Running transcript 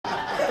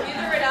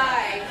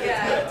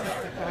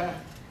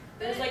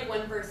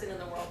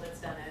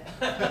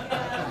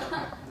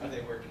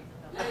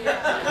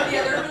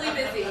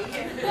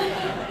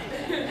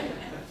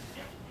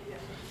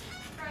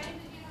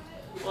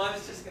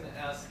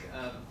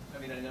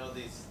mean, I know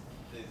these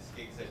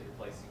gigs that you're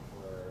placing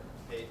for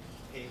paid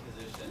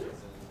positions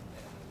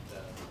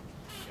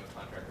and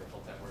contract or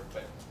full-time work,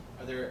 but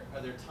are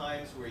there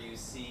times where you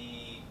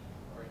see,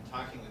 or in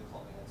talking with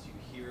clients, you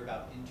hear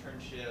about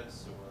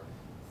internships or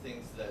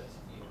things that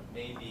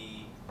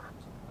maybe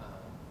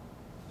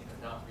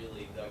not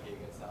really the gig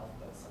itself,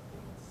 but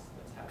something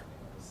that's happening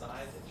on the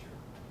side that you're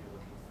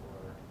looking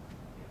for,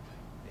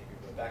 maybe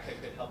Rebecca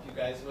could help you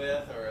guys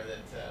with, or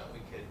that we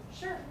could.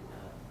 Sure,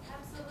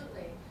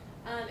 absolutely.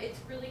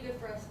 It's really good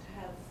for us to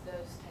have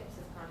those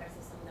types of contacts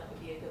with someone that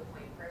would be a good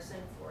point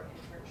person for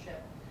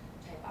internship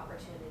type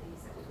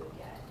opportunities that we would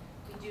get.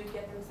 We do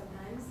get them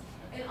sometimes,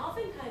 and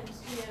oftentimes,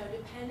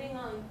 depending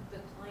on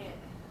the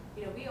client,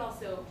 we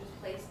also just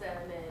place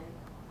them and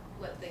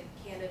let the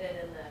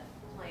candidate and the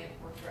client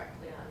work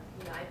directly on.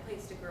 I actually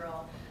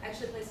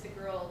placed a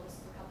girl, this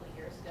was a couple of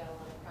years ago,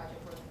 on a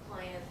project with a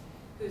client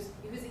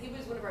he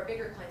was one of our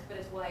bigger clients, but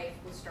his wife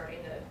was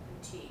starting a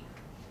boutique,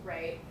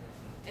 right?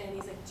 And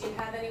he's like, do you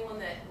have anyone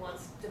that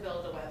wants to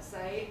build a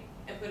website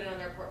and put it on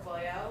their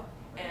portfolio?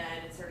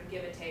 And it's sort of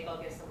give and take, I'll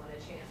give someone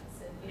a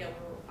chance. And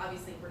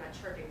obviously we're not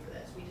charging for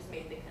this. We just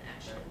made the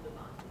connection and move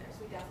on from there.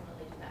 So we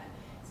definitely do that.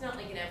 It's not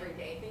like an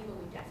everyday thing, but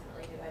we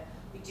definitely do it.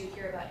 We do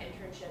hear about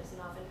internships, and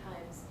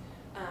oftentimes,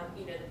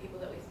 the people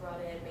that we've brought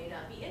in may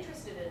not be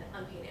interested in an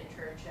unpaid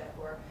internship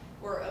or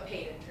a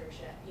paid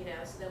internship,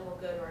 So then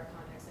we'll go to our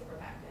contacts like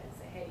Rebecca and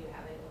say, hey, do you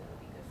have anyone that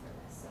would be good for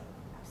this? So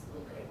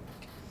absolutely.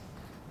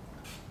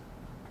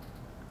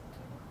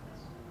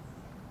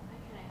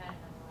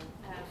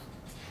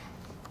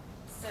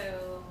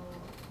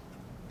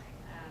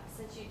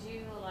 Since you do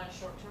a lot of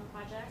short-term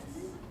projects,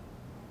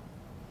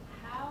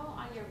 how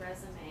on your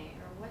resume,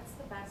 or what's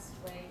the best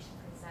way to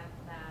present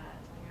that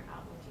when you're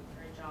out looking for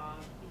a job?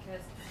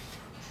 Because,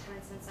 for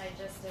instance, I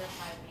just did a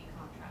 5-week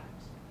contract.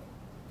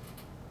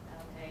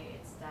 Okay,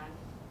 it's done.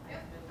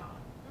 I've moved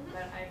on.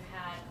 But I've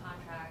had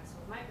contracts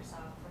with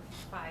Microsoft for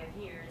 5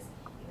 years,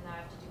 even though I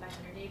have to do my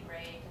 100-day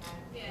break and I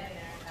have to get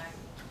there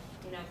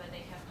back, but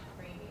they kept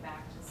bringing me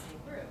back to the same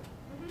group.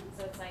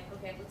 So it's like,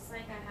 okay, it looks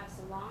like I have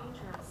some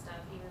long-term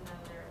stuff, even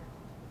though they're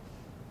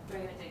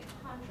limited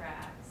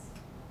contracts.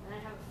 And I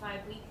have a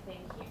 5-week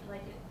thing here.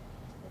 Like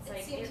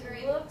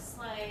it looks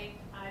like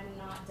I'm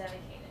not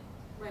dedicated.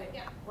 Right.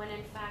 Yeah. When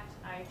in fact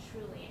I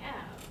truly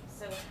am.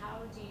 So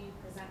how do you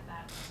present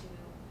that to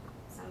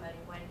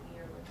somebody when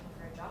you're looking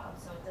for a job,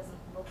 so it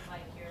doesn't look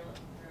like you're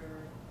looking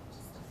for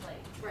just a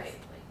flake? Right.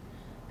 Basically.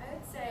 I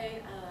would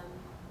say,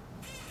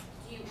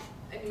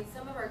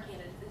 some of our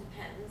candidates, it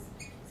depends.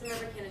 Some of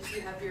our candidates, do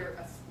you have your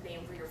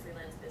name for your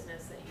freelance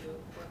business that you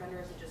work under,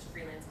 or is it just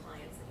freelance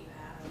clients that you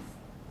have?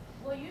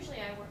 Well, usually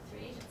I work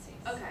through agencies.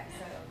 Okay.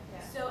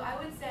 So I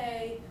would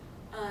say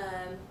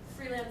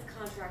freelance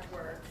contract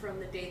work from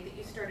the date that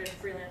you started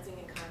freelancing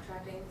and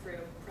contracting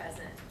through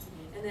present.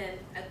 And then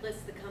I'd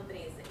list the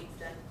companies that you've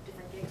done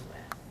different gigs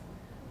with,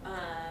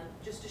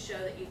 just to show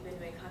that you've been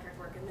doing contract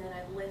work. And then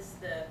I'd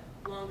list the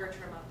longer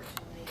term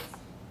opportunities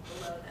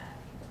below that.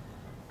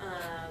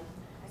 I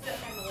think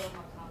I'm a little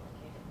more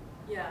complicated.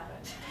 Yeah.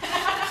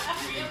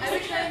 I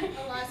would try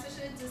a lot,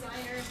 especially with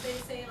designers. They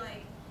say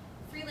like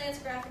freelance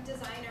graphic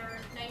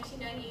designer,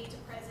 1998 to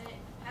present,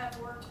 have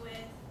worked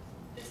with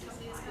this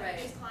company,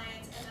 these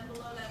clients, and then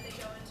below that they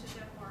go into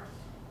their more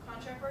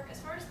contract work. As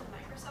far as the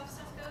Microsoft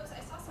stuff goes,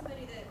 I saw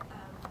somebody that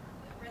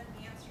read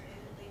me yesterday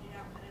that laid it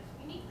out kind of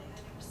uniquely.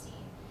 I've never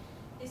seen.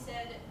 They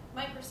said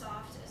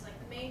Microsoft is like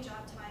the main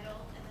job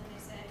title, and then they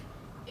said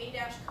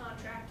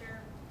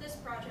A-contractor, this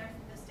project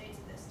from this date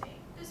to this date,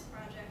 this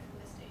project from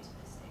this date to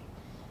this date.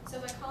 So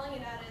by calling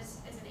it out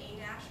as an A-,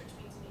 which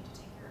means you need to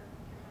take your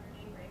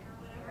 100-day break or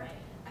whatever, Right.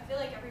 I feel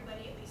like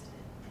everybody, at least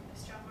in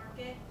this job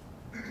market,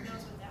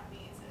 knows what that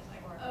means. And it's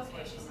like,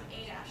 okay, she's an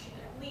A-, she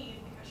didn't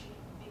leave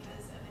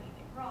because of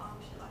anything wrong.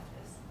 She left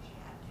because she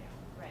had to.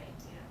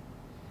 Right.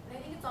 And I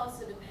think it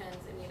also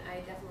depends. I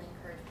definitely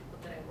encourage people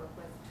that I work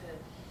with to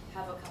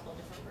have a couple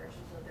different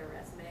versions of their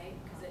resume,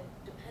 because it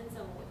depends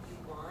on what you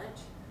want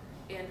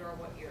and or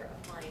what you're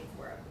applying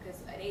for.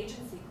 Because an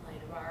agency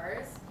client of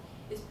ours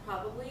is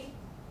probably,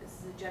 this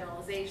is a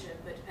generalization,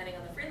 but depending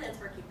on the freelance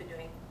work you've been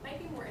doing,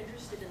 might be more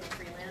interested in the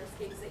freelance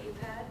gigs that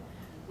you've had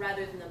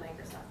rather than the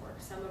Microsoft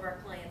work. Some of our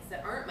clients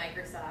that aren't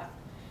Microsoft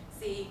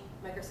see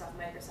Microsoft,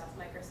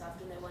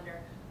 and they wonder,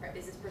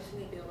 is this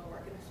person going to be able to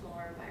work in a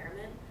smaller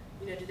environment?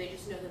 Do they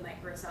just know the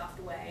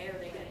Microsoft way? Or are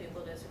they going to be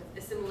able to sort of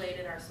assimilate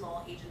in our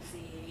small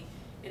agency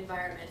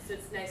environment? So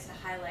it's nice to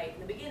highlight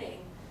in the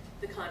beginning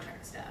the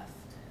contract stuff.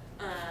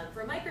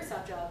 For a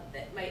Microsoft job,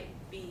 that might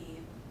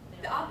be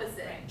the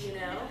opposite,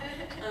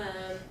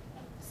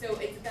 So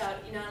it's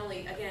about not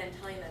only, again,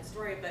 telling that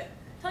story, but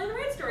telling the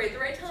right story at the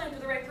right time to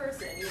the right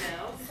person,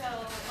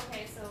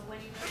 So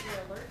when you put your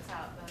alerts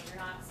out, though, you're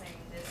not saying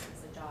this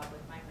is a job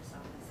with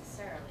Microsoft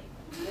necessarily.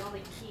 The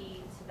only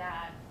key to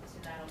that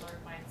alert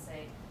might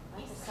say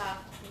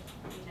Microsoft,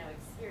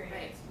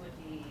 experience would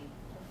be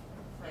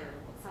preferred,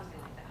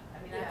 something like that.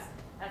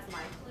 That's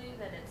my clue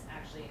that it's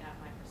actually at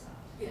Microsoft.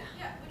 Yeah.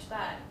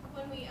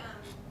 When we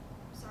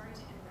sorry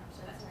to interrupt,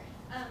 but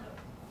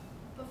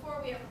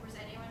before we ever present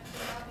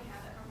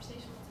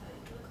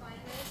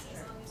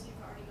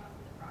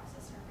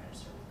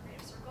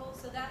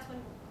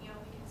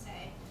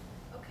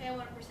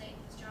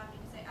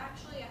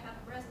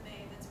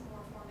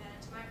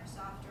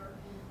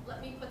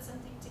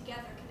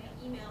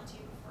email to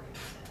you before you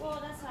present. Well,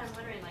 that's what I'm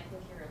wondering, like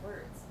with your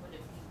alerts, would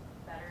it be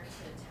better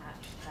to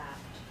attach that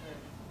to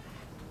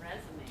the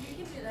resume?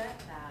 You can do that.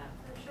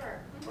 For sure.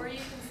 Or you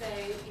can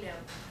say, you know,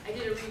 I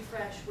did a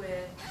refresh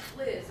with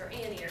Liz or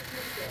Annie or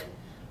Kirsten.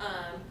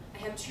 I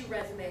have 2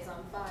 resumes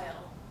on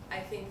file. I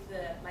think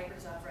the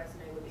Microsoft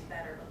resume would be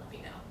better, but let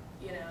me know.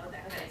 You know,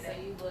 that kind of Okay, so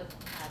thing. you would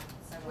have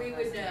several We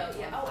would know, resumes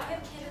yeah, on oh, I file.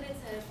 have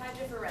candidates that have 5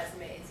 different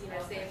resumes, you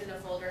know, Okay. saved in a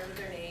folder with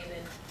their name,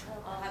 and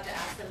I'll have to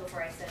ask them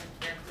before I send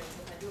their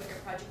information. Do you want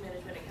your project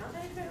management account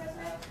management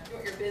resume? Okay. Do you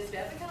want your biz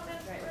dev account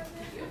management Right.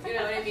 resume? You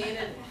know what I mean?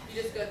 And you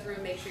just go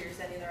through and make sure you're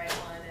sending the right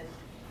one, and,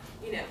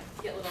 you know,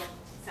 get little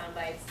sound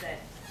bites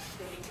that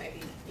they think might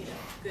be, you know,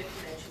 good to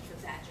mention for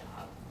that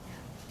job.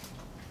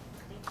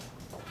 Any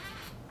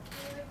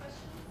other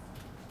questions?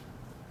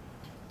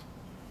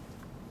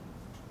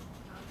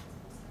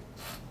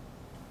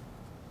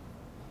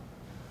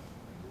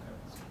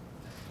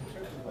 In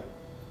terms of like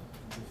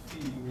the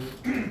fee,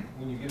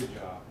 when you get a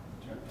job,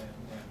 and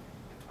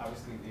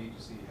obviously the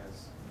agency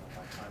has,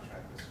 by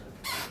contract a certain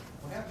fee.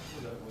 What happens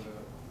with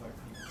like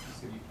you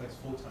said, you place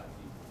full-time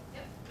people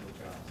Yep. in the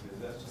jobs? Is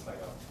that just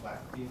like a flat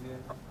fee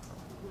then?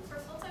 For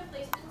full-time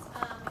placements,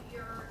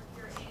 your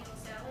annual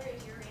salary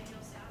is your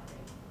annual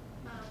salary.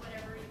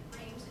 Whatever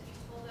range that you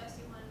told us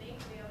you want to make,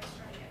 we always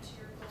try to get to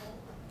your goal.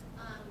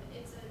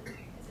 It's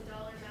a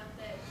dollar amount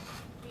that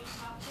we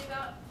talk to you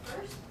about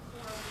first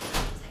before we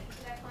present to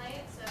that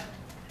client. So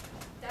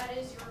that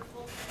is your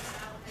full-time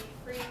salary.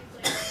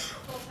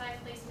 Full-time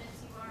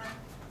placements, you are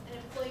an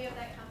employee of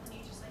that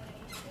company just like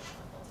any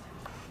traditional full-time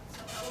job.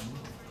 So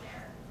eligible for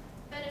their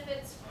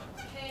benefits,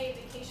 pay,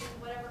 vacation,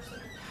 whatever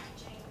sort of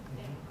packaging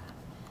they have.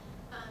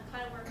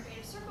 Kind of where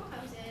Creative Circle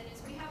comes in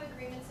is we have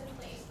agreements in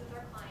place with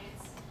our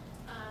clients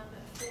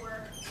for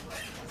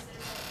what we consider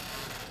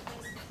a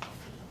placement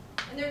fee.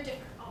 And they're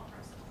different all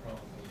across the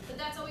board. But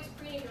that's always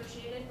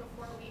pre-negotiated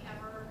before we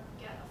ever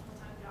get a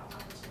full-time job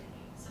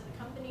opportunity. So the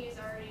company is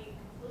already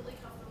completely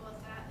comfortable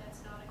with that.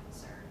 That's not a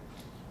concern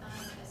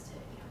as to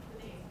who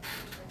they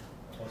bring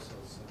on. Also,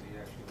 so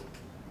the actual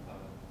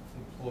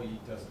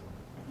employee doesn't.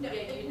 No,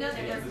 Yeah,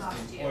 nothing never is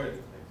cost you. Employer to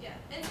pay.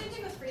 Yeah, and same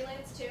thing with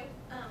freelance too.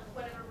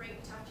 Whatever rate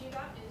we talked to you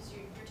about is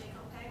your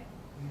take-home pay.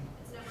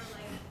 It's never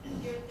like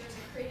there's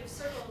a Creative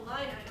Circle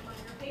line item on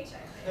your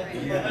paycheck. Right?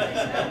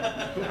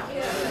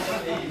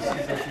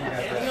 Agencies actually have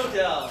Annie that.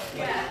 Odell.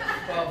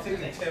 Yeah. Well, I'm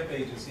thinking temp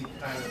agency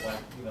kind of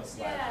like,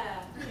 slack.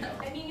 Yeah, You know.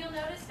 I mean, you'll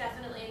notice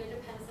definitely, and it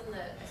depends on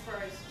as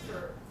far as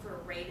for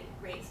rate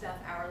stuff,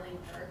 hourly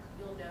work,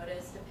 you'll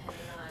notice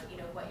depending on,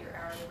 what your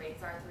hourly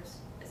rates are through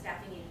a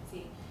staffing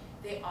agency,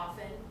 they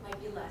often might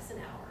be less an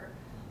hour,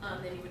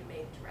 than you would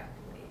make directly.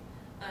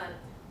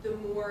 The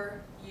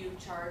more you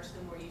charge,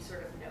 the more you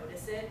sort of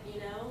notice it,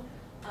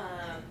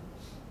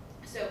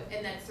 So,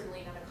 and that's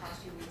certainly gonna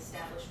cost you, we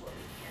establish what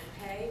we can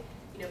pay,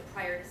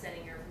 prior to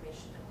sending your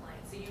information to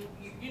clients. So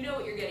you know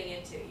what you're getting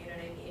into, you know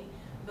what I mean?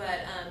 But,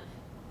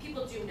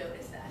 people do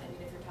notice that. I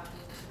mean, if you're talking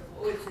sort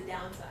of, it's the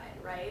downside,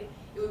 right?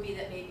 It would be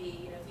that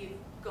maybe, if you've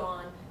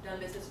done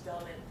business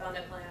development, found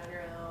a client on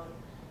your own,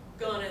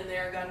 gone in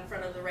there, got in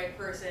front of the right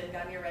person,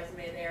 gotten your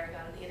resume there,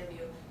 gotten the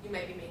interview, you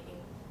might be making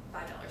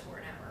 $5 more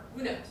an hour.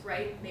 Who knows,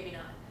 right? Maybe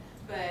not.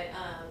 But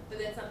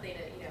that's something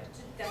that,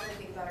 to definitely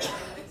think about. Our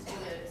clients do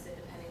notice it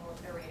depending on what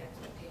their rate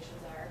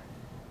expectations are.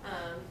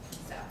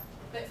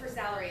 But for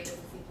salary, it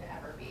doesn't seem to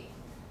ever be,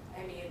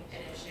 an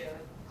issue.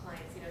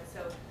 Clients,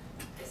 so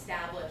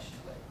established,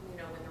 when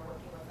they're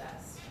working with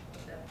us,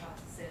 what the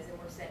process is, and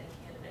we're setting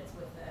candidates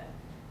with a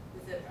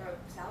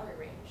salary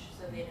range,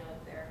 so they know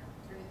that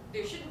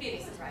there shouldn't be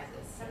any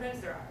surprises. Sometimes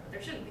there are, but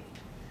there shouldn't be.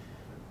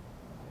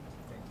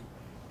 Thank you.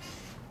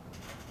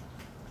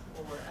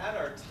 Well, we're at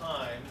our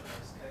time. I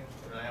was kind of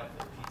keeping an eye out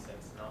for the pizza.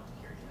 It's not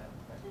here yet,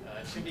 but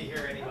it should be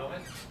here any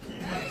moment.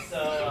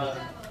 So,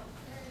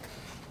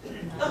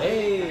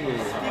 Hey!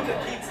 speak of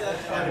pizza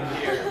out of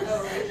here.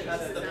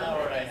 That's the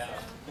power I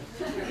have.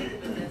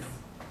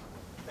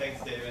 Thanks,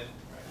 David.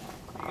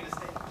 You gonna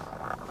stay?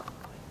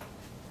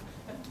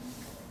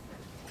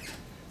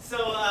 So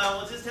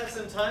we'll just have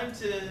some time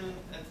to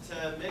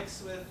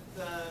mix with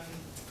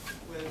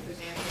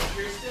Annie and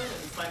Kirsten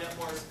and find out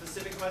more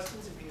specific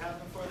questions if you have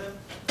them for them.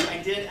 I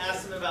did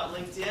ask them about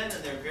LinkedIn,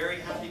 and they're very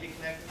happy to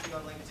connect with you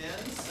on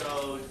LinkedIn.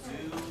 So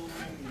do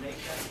make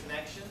that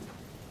connection.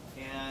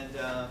 And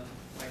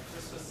like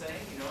Chris was saying,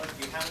 if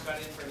you haven't got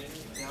in for an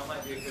interview, now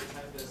might be a good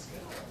time to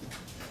schedule.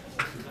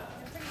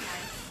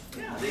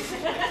 Yeah, they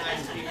seem like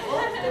nice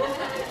people.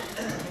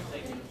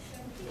 Thank you.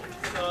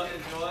 So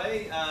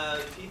enjoy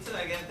pizza.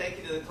 Again, thank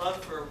you to the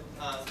club for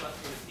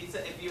sponsoring the pizza.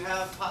 If you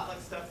have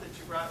potluck stuff that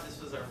you brought, this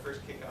was our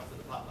first kickoff of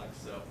the potluck,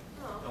 so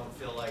don't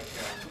feel like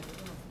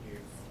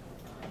you're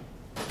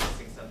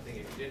missing something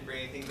if you didn't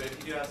bring anything. But if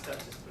you do have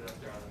stuff, just put it up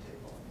there on the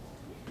table.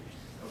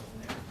 Go from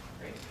there.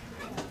 Great.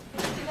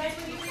 You guys,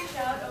 when you reach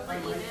out over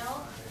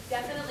email,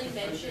 definitely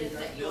mention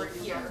that you're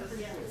here,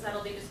 because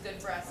that'll be just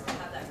good for us to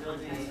have that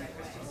context right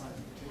away.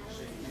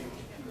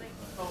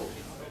 Oh.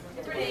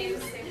 Different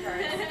names, same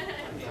cards.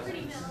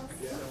 Pretty mills.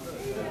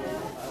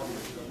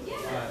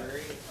 Yeah.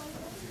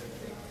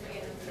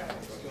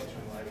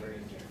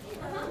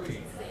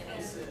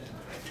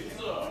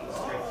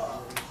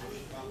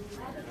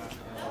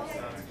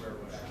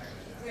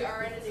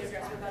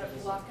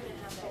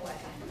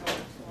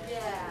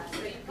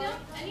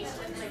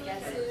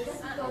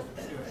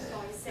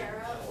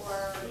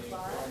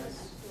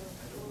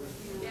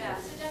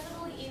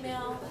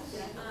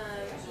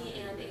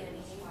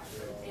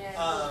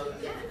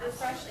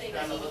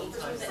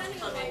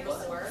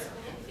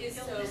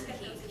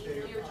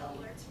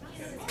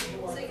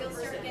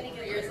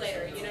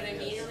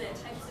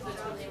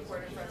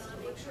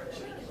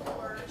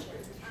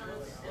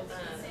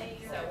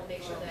 So we'll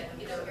make sure that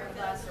either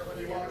Airbus or one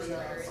of the other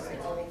starters is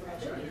all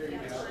approaching.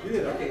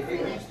 Okay, hey,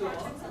 are you still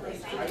on?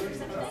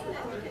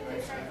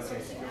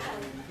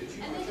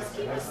 And then just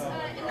keep us in the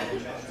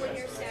loop when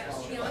you're staff.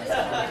 To be honest,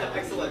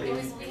 Excellent. it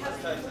was, we have a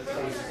program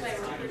by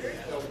recruiters,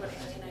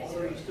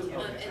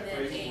 and then a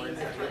account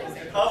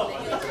executive. Oh.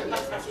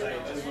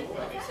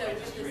 So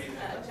with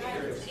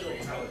this,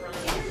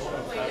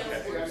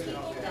 we're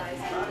people guys,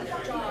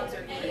 jobs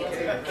or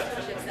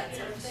internships, that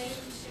sort of thing.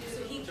 So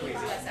he keeps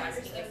us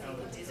asking if we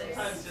could do this.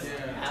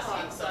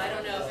 Asking, So I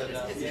don't know if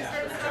it's because Yeah.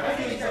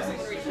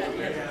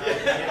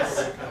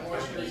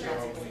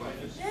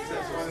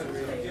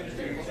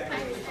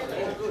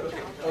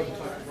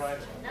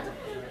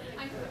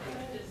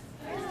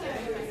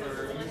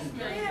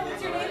 Yeah,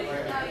 what's your name? Oh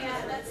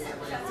yeah, that's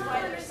why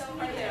they're so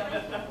hard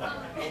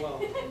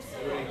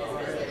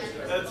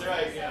That's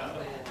right, yeah.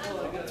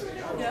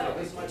 No,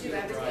 do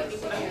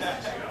everything.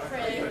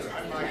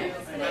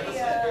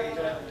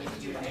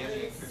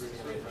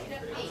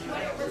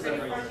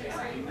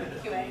 Print,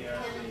 QA.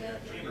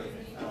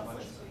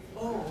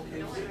 Oh,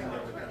 okay.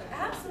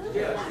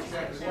 Absolutely. Yeah,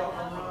 exactly. Well,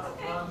 on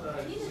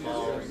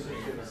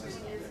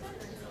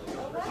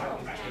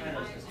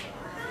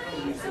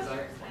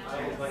I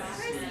would like to Hi,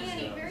 see.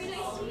 Annie. Very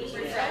nice to meet you.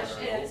 Refresh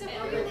it. So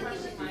we're gonna be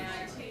with you.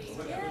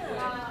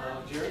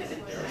 Yeah. Jerry?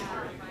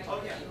 Oh,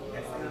 yeah.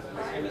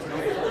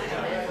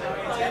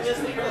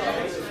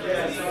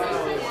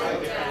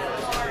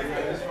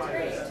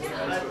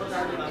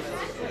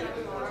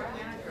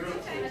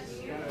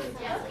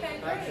 Okay,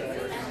 great.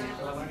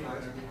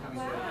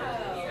 Wow.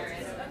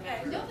 Okay.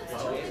 No, that's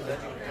totally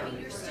different. I mean,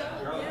 you're still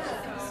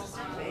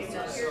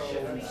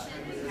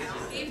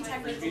Steve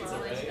technically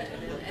management,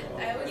 and I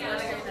always want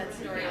to hear that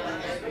story of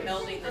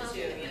melding the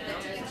two, you know?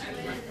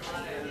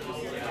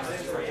 No,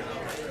 That's great.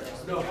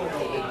 So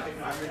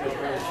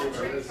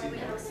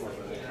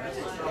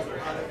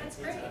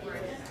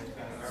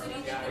do you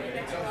think that the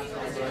next one you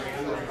want to do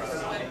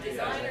web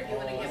design, or do you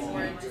want to get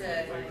more into,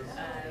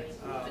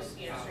 just,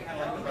 you know, straight up?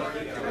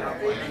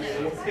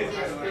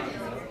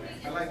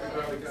 I like the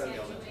garlic.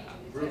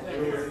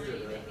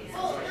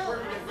 Oh, no,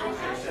 I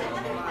actually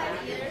have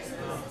 5 years as an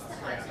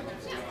assistant architect.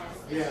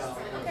 Yeah.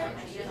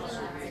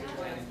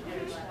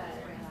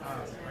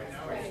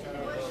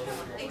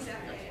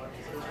 Exactly.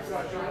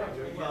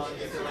 Well,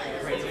 it's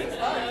like Great.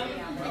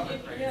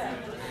 Yeah.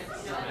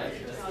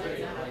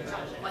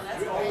 Well,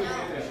 that's great. Oh,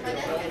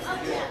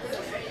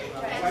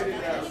 yeah. Write it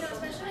down. You know,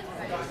 especially with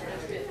someone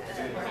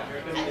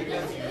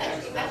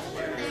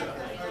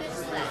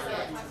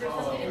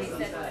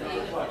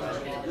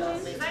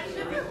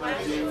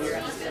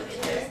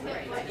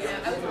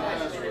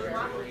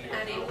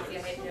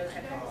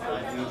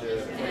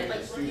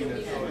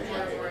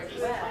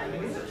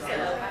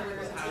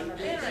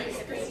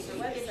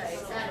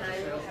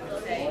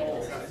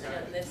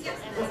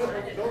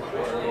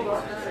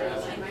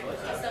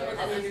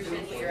that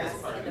understands what you're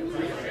asking in the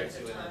program at the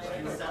time,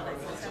 and stuff like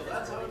that.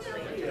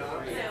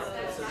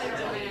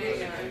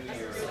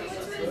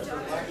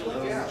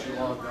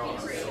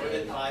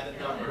 sorted by the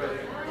number.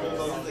 Pull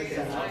those things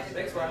out.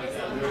 Thanks, Brian.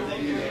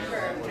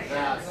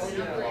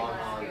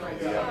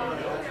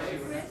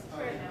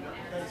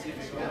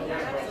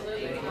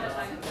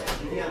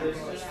 Yeah, there's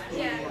just.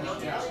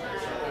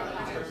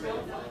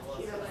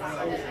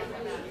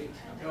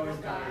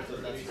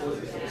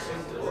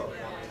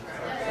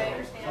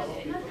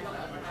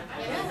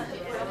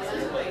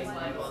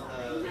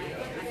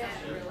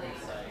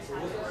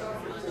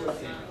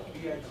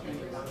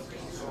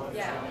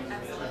 Yeah,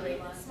 absolutely.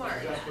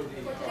 Smart.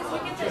 Because we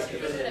get this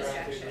good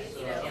objection,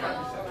 you know,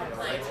 from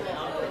clients who will,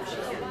 oh,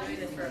 she's been doing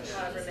this for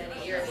however many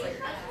years. Like,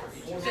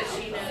 does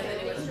she know the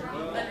newest,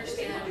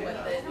 understand what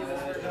the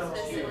newest version of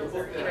this is,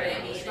 or, you know what I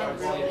mean?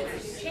 And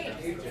it's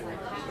changed.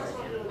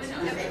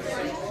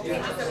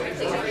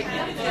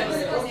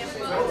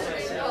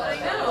 I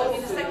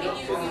know, the second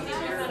you think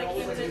you're on a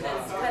campus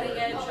that's cutting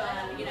edge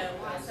on, you know,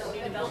 some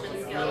new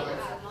development skill,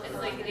 it's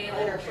like a day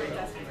later for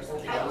adjustment for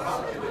something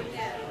else.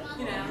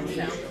 You know,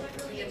 so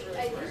it gets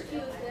really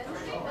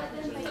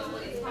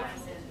smart.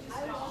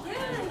 Yeah.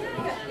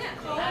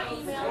 I'll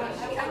email, I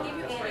give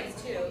you Annie's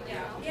too.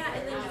 Yeah,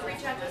 and then just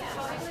reach out to us,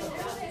 probably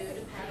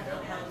depending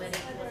on how many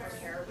people from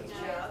here reach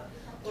out.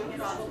 We'll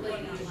probably,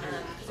 there's 2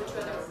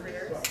 other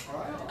recruiters,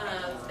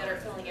 that are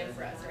filling in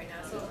for us right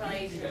now, so we'll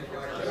probably do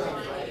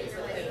around meetings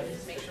with them,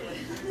 just make sure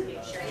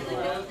we're sharing the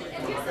notes, and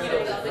you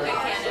know, the good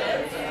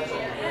candidates.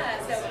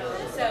 Yeah,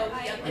 so,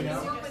 and you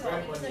work with all,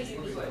 even though you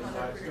do come on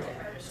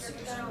recruiter, so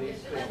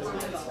if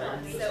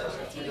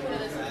you one of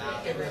those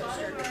get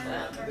registered with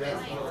them,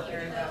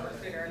 you're the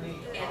recruiter,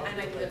 and I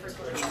might be the first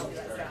one to do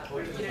that job,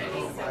 you know what I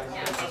mean? So,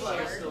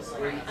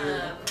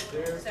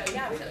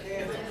 yeah, so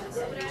yeah,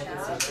 so reach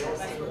out,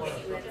 we'll get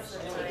you in for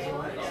the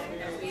time,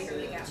 and we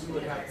really got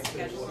to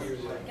schedule,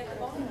 get the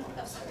ball.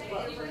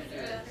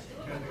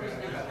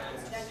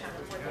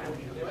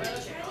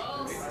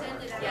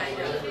 Yeah, I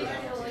know.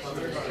 Yeah.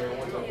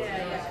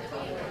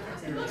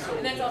 And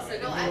that's also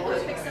good.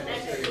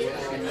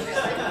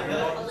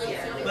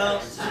 Well,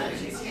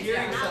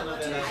 hearing some of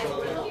it, I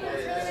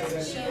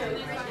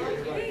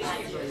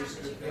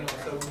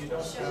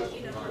show,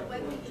 you know, a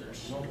web page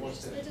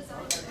to the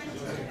designer.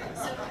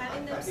 So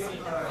having them see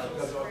that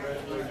feels very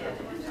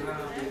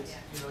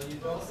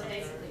So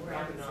basically, we're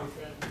on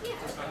something.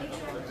 yeah, exactly.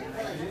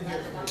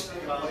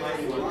 Well,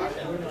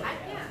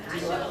 I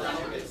show a lot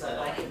of good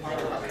stuff.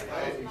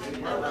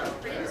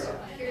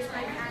 Here's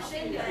my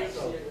passion,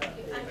 but